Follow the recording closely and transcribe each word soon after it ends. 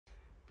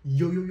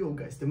Yo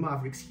guys, the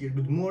Maverixx here.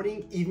 Good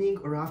morning, evening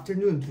or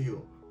afternoon to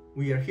you.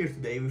 We are here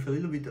today with a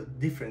little bit of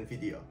different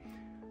video.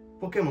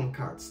 Pokemon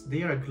cards,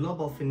 they are a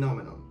global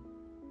phenomenon.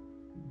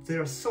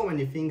 There are so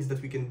many things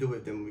that we can do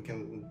with them. We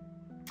can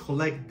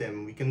collect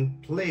them, we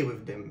can play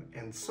with them,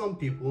 and some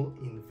people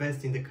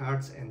invest in the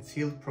cards and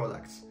sealed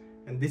products.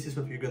 And this is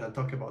what we're gonna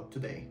talk about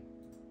today.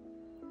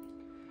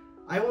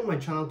 I want my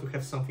channel to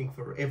have something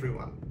for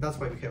everyone. That's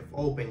why we have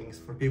openings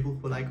for people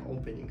who like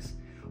openings.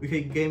 We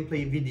have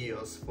gameplay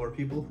videos for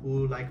people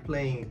who like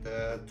playing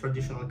the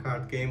traditional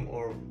card game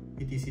or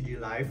ETCG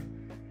live.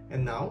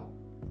 And now,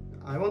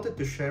 I wanted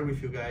to share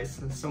with you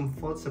guys some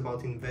thoughts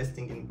about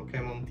investing in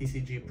Pokemon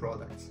TCG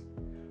products.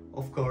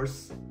 Of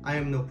course, I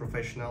am no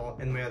professional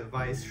and my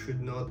advice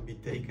should not be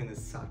taken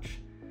as such.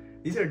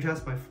 These are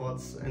just my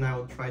thoughts and I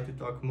will try to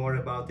talk more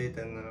about it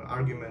and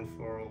argument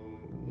for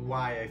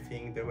why I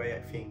think the way I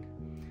think.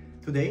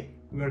 Today,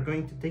 we are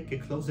going to take a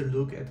closer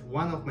look at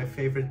one of my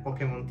favorite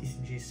Pokemon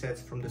TCG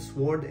sets from the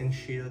Sword and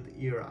Shield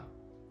era.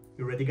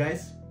 You ready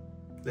guys?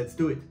 Let's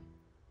do it!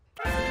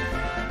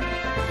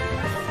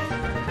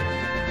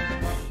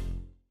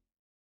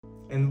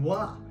 And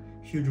voila!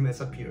 Huge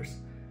mess appears.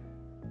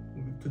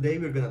 Today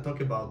we're gonna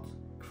talk about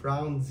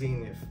Crown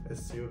Zenith,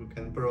 as you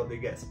can probably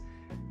guess.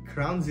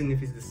 Crown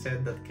Zenith is the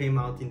set that came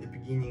out in the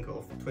beginning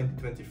of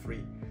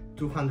 2023.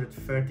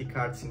 230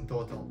 cards in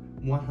total,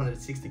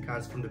 160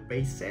 cards from the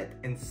base set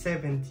and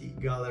 70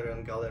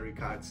 gallery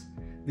cards.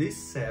 This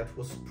set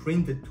was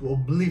printed to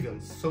oblivion,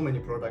 so many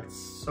products,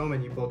 so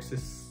many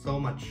boxes, so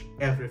much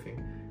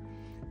everything,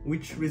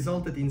 which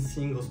resulted in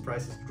singles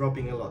prices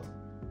dropping a lot.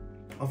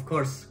 Of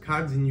course,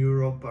 cards in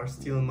Europe are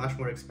still much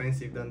more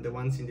expensive than the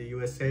ones in the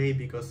USA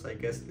because I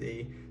guess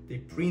they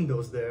print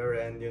those there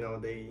and you know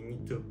they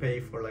need to pay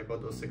for like all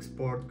those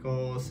export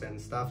costs and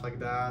stuff like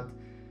that.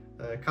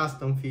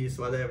 Custom fees,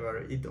 whatever,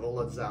 it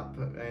all adds up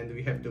and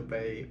we have to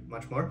pay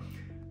much more,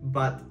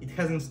 but it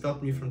hasn't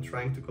stopped me from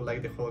trying to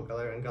collect the whole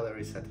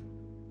gallery set.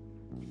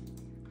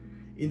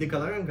 In the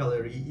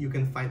gallery you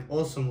can find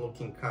awesome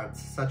looking cards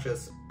such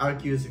as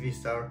Arceus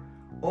V-Star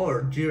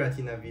or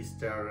Giratina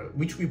V-Star,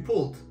 which we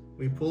pulled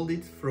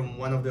it from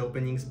one of the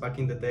openings back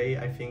in the day,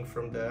 I think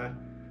from the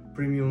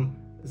premium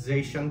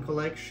Zacian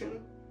collection.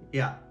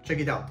 Yeah, check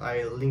it out,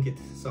 I'll link it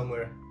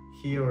somewhere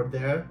here or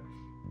there.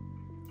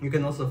 You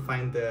can also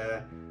find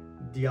the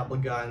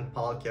Dialga and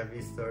Palkia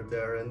V-Star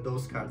there, and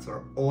those cards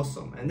are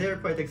awesome. And they're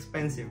quite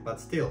expensive,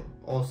 but still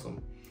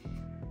awesome.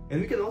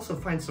 And we can also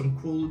find some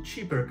cool,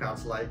 cheaper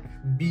cards like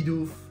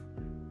Bidoof,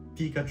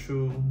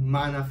 Pikachu,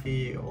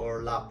 Manaphy,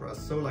 or Lapras.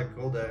 So like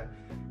all the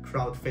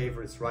crowd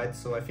favorites, right?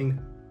 So I think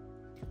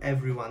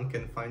everyone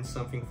can find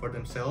something for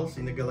themselves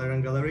in the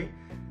gallery.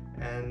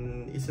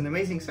 And it's an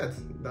amazing set,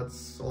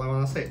 that's all I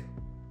wanna say.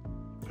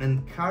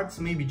 And cards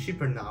may be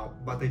cheaper now,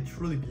 but I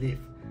truly believe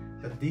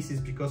that this is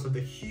because of the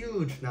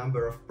huge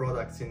number of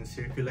products in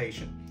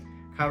circulation.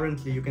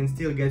 Currently, you can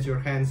still get your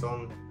hands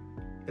on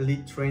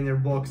Elite Trainer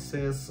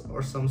boxes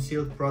or some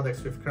sealed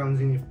products with Crown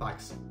Zenith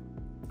packs.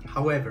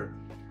 However,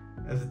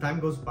 as the time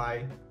goes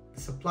by,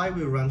 the supply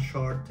will run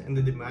short and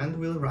the demand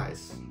will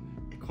rise.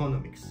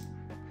 Economics.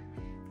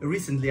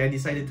 Recently, I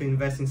decided to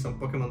invest in some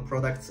Pokemon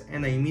products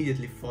and I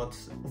immediately thought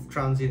of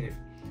Crown Zenith.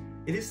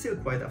 It is still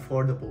quite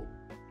affordable.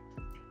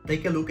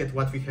 Take a look at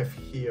what we have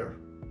here.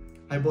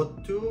 I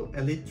bought two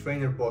Elite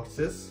Trainer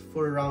boxes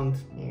for around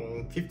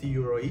 50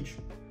 euro each,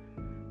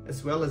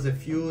 as well as a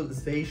few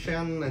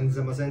Zacian and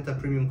Zamazenta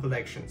premium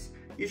collections,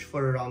 each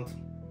for around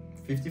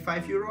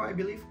 55 euro, I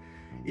believe.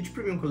 Each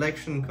premium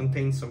collection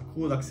contains some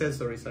cool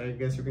accessories. I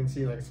guess you can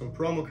see like some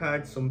promo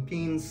cards, some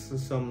pins,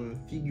 some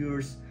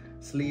figures,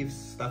 sleeves,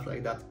 stuff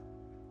like that.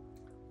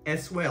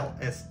 As well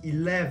as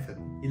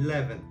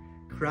 11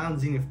 Crown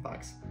Zenith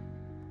packs.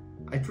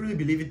 I truly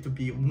believe it to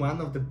be one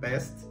of the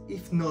best,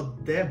 if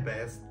not the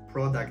best,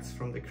 products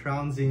from the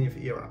Crown Zenith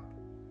era.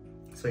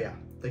 So yeah,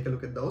 take a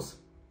look at those.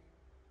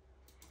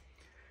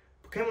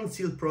 Pokemon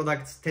sealed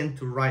products tend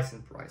to rise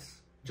in price.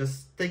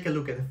 Just take a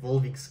look at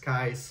Evolving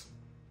Skies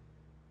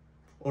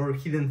or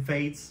Hidden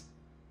Fates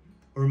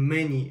or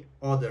many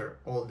other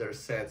older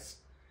sets.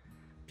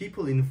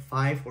 People in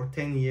 5 or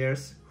 10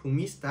 years who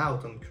missed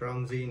out on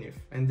Crown Zenith,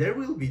 and there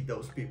will be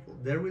those people,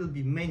 there will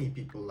be many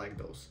people like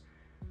those.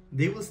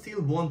 They will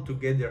still want to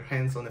get their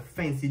hands on a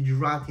fancy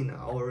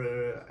Giratina or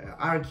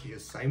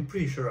Arceus, I'm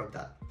pretty sure of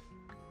that.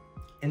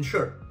 And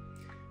sure,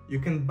 you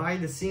can buy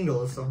the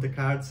singles of the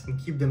cards and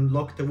keep them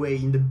locked away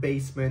in the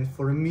basement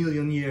for a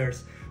million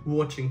years,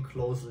 watching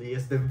closely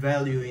as the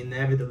value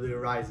inevitably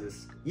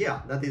rises.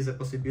 Yeah, that is a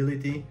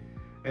possibility,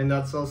 and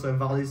that's also a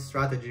valid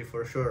strategy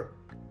for sure.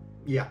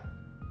 Yeah.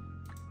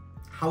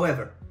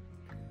 However,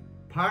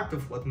 part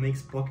of what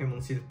makes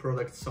Pokemon sealed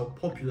products so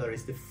popular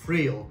is the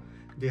thrill,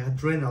 the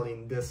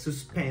adrenaline, the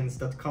suspense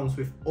that comes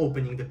with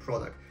opening the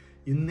product.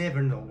 You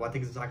never know what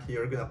exactly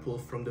you're gonna pull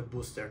from the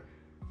booster.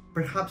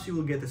 Perhaps you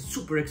will get a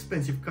super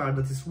expensive card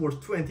that is worth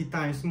 20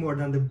 times more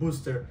than the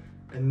booster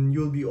and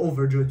you'll be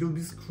overjoyed, you'll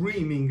be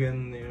screaming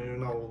and you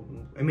know,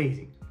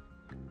 amazing.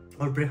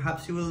 Or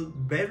perhaps you will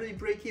barely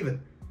break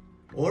even.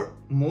 Or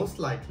most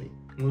likely,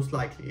 most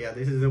likely, yeah,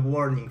 this is a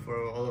warning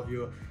for all of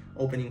you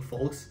opening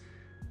folks.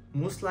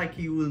 Most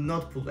likely you will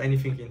not pull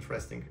anything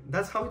interesting.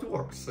 That's how it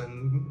works,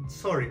 and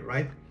sorry,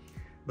 right?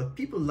 But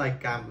people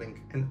like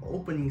gambling, and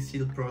opening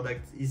sealed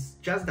products is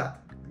just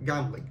that,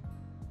 gambling.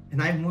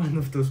 And I'm one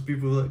of those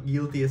people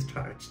guilty as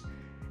charged.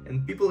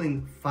 And people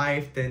in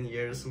 5-10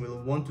 years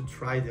will want to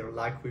try their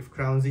luck with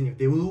Crown Zenith.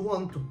 They will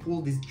want to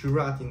pull this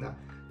Giratina,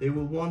 they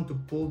will want to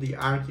pull the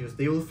Arceus.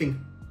 They will think,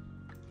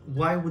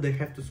 why would I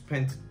have to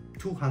spend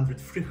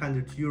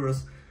 200-300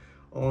 euros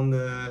on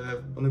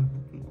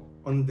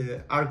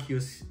the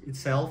Arceus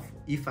itself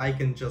if I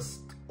can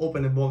just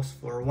open a box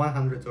for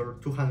 100 or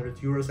 200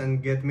 euros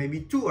and get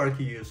maybe 2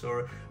 Arceus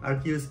or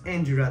Arceus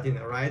and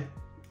Giratina, right?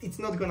 It's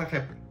not gonna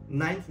happen.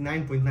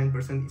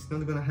 99.9% it's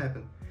not gonna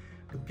happen.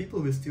 But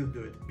people will still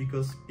do it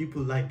because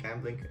people like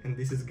gambling, and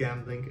this is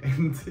gambling,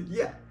 and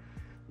yeah,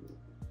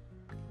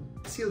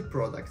 sealed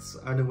products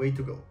are the way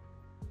to go,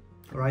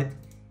 right?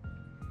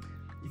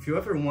 If you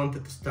ever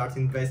wanted to start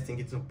investing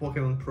into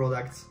Pokemon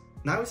products,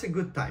 now is a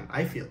good time,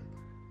 I feel.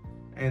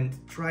 And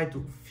try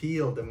to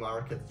feel the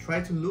market,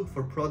 try to look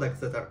for products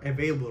that are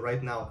available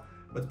right now,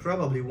 but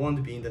probably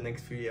won't be in the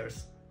next few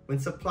years. When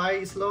supply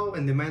is low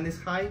and demand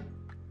is high,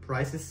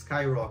 prices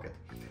skyrocket.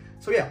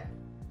 So yeah,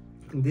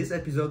 in this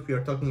episode we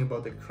are talking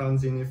about the Crown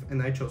Zenith,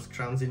 and I chose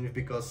Crown Zenith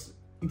because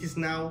it is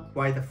now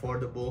quite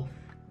affordable.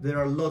 There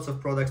are lots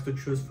of products to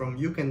choose from.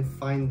 You can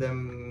find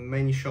them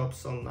many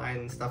shops online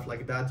and stuff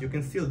like that. You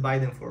can still buy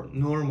them for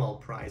normal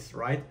price,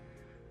 right?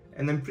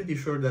 And I'm pretty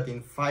sure that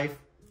in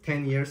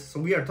 5-10 years,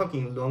 so we are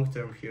talking long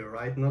term here,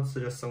 right? Not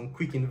just some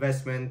quick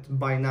investment,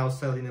 buy now,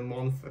 sell in a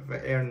month,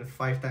 earn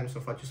 5 times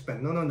of what you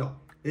spend. No.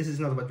 This is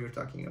not what we're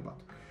talking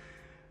about.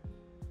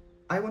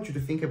 I want you to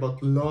think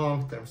about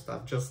long-term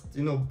stuff. Just,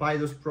 you know, buy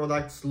those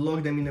products,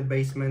 lock them in the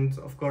basement.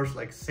 Of course,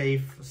 like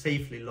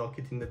safely lock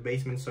it in the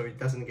basement so it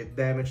doesn't get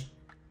damaged.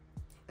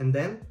 And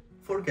then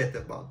forget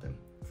about them.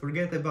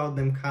 Forget about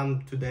them,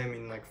 come to them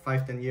in like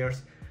 5-10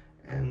 years,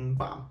 and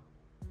bam,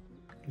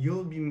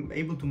 you'll be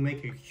able to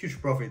make a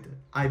huge profit,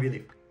 I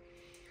believe.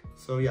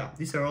 So yeah,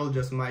 these are all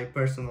just my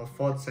personal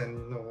thoughts,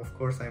 and no, of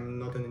course I'm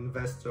not an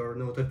investor,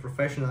 not a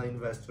professional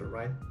investor,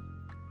 right?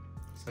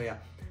 So yeah,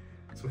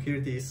 so here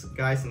it is,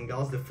 guys and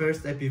gals, the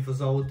first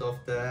episode of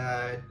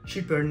the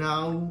Cheaper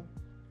Now,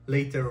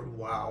 Later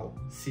Wow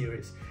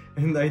series.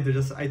 And I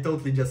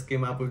totally just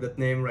came up with that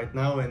name right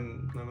now,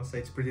 and I must say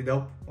it's pretty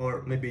dope,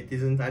 or maybe it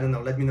isn't, I don't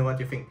know, let me know what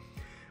you think.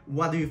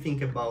 What do you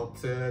think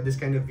about this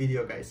kind of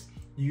video, guys?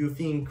 Do you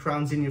think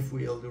Crown Zenith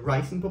will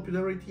rise in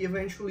popularity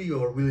eventually,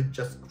 or will it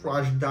just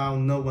crash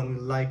down, no one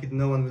will like it,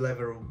 no one will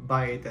ever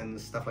buy it and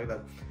stuff like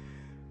that?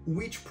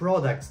 Which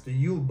products do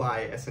you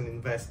buy as an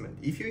investment?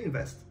 If you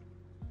invest,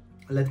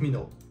 let me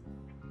know.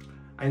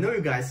 I know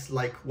you guys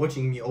like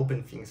watching me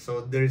open things,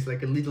 so there is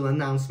like a little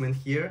announcement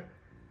here.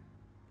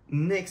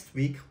 Next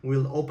week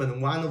we'll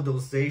open one of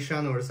those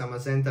Zacian or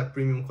Zamazenta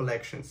premium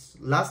collections.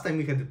 Last time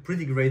we had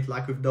pretty great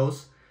luck with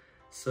those.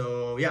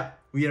 So yeah,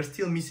 we are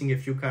still missing a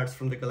few cards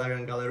from the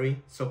Galarian Gallery,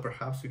 so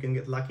perhaps we can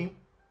get lucky.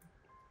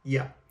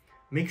 Yeah,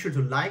 make sure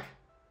to like,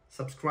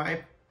 subscribe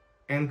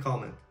and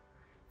comment.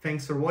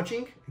 Thanks for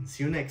watching, and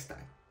see you next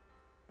time.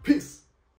 Peace!